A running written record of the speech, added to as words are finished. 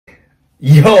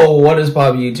Yo, what is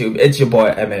pop YouTube? It's your boy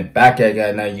Emmett back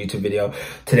again on a YouTube video.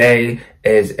 Today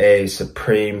is a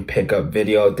Supreme pickup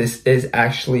video. This is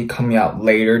actually coming out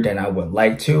later than I would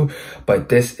like to, but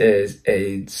this is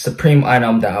a Supreme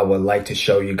item that I would like to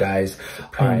show you guys.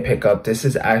 Supreme pickup. This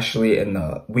is actually in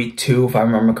the week 2 if I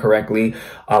remember correctly,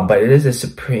 but it is a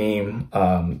Supreme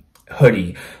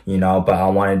hoodie, you know, but I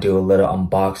want to do a little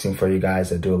unboxing for you guys,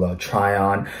 to do a little try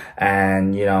on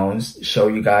and, you know, show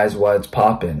you guys what's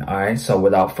popping. All right, so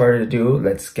without further ado,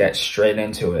 let's get straight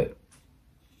into it.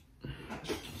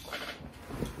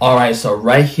 All right, so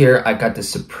right here I got the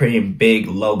Supreme Big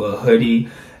Logo Hoodie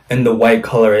in the white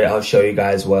color. I'll show you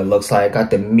guys what it looks like. I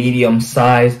got the medium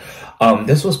size.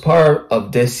 This was part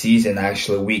of this season,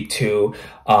 actually, week 2,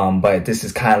 but this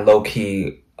is kind of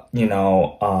low-key, you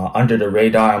know, under the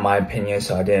radar in my opinion,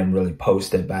 so I didn't really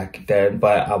post it back then,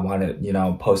 but I want to, you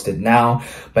know, post it now.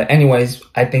 But anyways,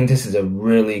 I think this is a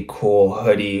really cool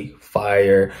hoodie,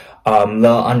 fire,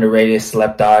 little underrated,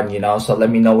 slept on, you know, so let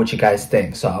me know what you guys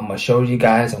think. So I'm gonna show you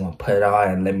guys, I'm gonna put it on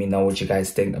and let me know what you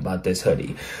guys think about this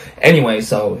hoodie. Anyway,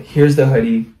 so here's the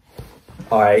hoodie.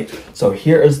 All right, so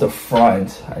here is the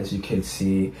front, as you can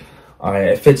see. All right,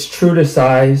 it fits true to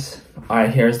size. All right,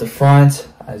 here's the front.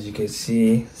 As you can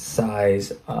see,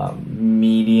 size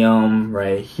medium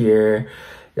right here.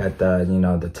 Got the, you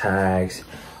know, the tags,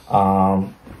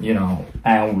 you know,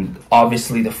 and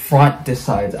obviously the front, this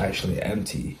side's actually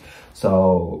empty.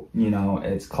 So, you know,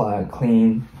 it's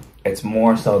clean. It's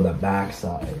more so the back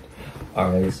side.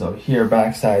 All right, so here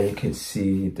backside, you can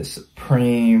see the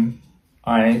Supreme.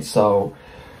 All right, so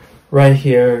right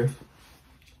here.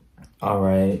 All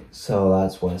right, so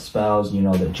that's what it spells, you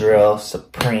know, the drill,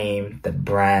 Supreme, the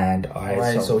brand. All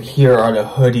right, so here are the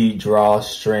hoodie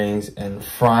drawstrings in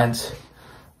front,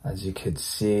 as you can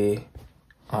see.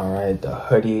 All right, the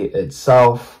hoodie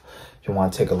itself. If you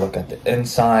want to take a look at the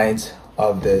insides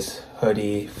of this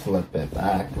hoodie, flip it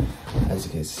back, as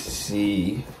you can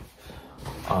see.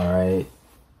 All right,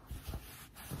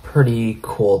 pretty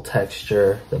cool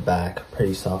texture, the back,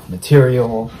 pretty soft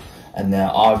material. And then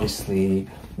obviously,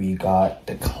 we got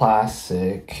the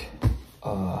classic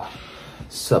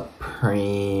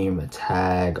Supreme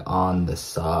tag on the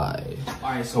side. All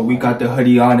right, so we got the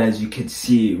hoodie on, as you can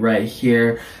see right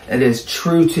here. It is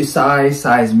true to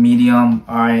size medium.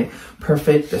 All right,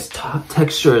 perfect. This top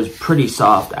texture is pretty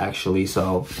soft actually.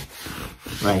 So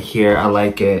right here, I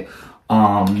like it.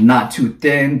 Not too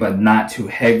thin, but not too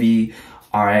heavy.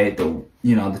 All right,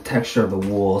 you know, the texture of the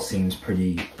wool seems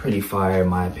pretty fire in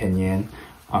my opinion.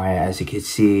 All right, as you can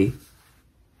see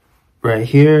right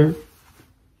here.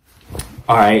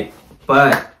 All right,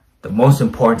 but the most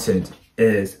important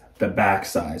is the back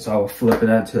side. So I will flip it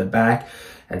out to the back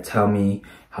and tell me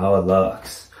how it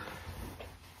looks.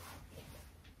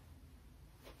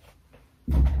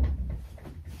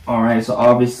 All right, so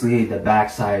obviously the back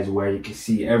side is where you can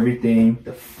see everything.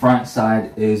 The front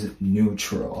side is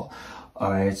neutral.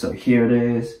 All right, so here it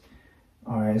is.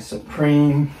 All right,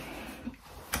 Supreme.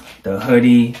 The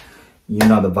hoodie, you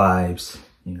know the vibes.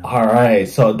 You know. All right,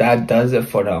 so that does it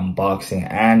for the unboxing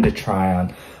and the try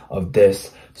on of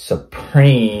this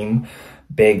Supreme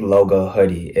Big Logo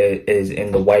Hoodie. It is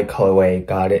in the white colorway,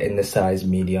 got it in the size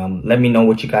medium. Let me know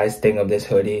what you guys think of this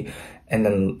hoodie in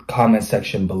the comment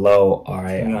section below. All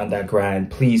right, on that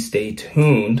grind, please stay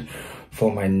tuned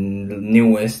for my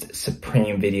newest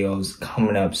Supreme videos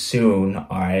coming up soon.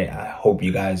 All right, I hope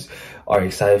you guys are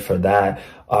excited for that.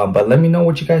 But let me know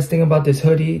what you guys think about this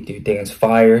hoodie. Do you think it's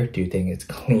fire? Do you think it's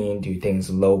clean? Do you think it's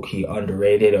low-key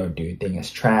underrated? Or do you think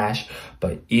it's trash?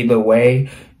 But either way,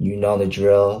 you know the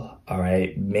drill. All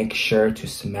right, make sure to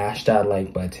smash that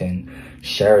like button,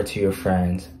 share it to your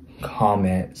friends,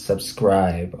 comment,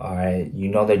 subscribe. All right, you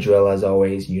know the drill as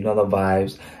always. You know the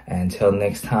vibes. And until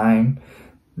next time,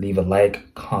 leave a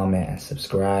like, comment, and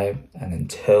subscribe. And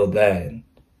until then,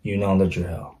 you know the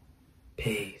drill.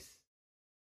 Peace.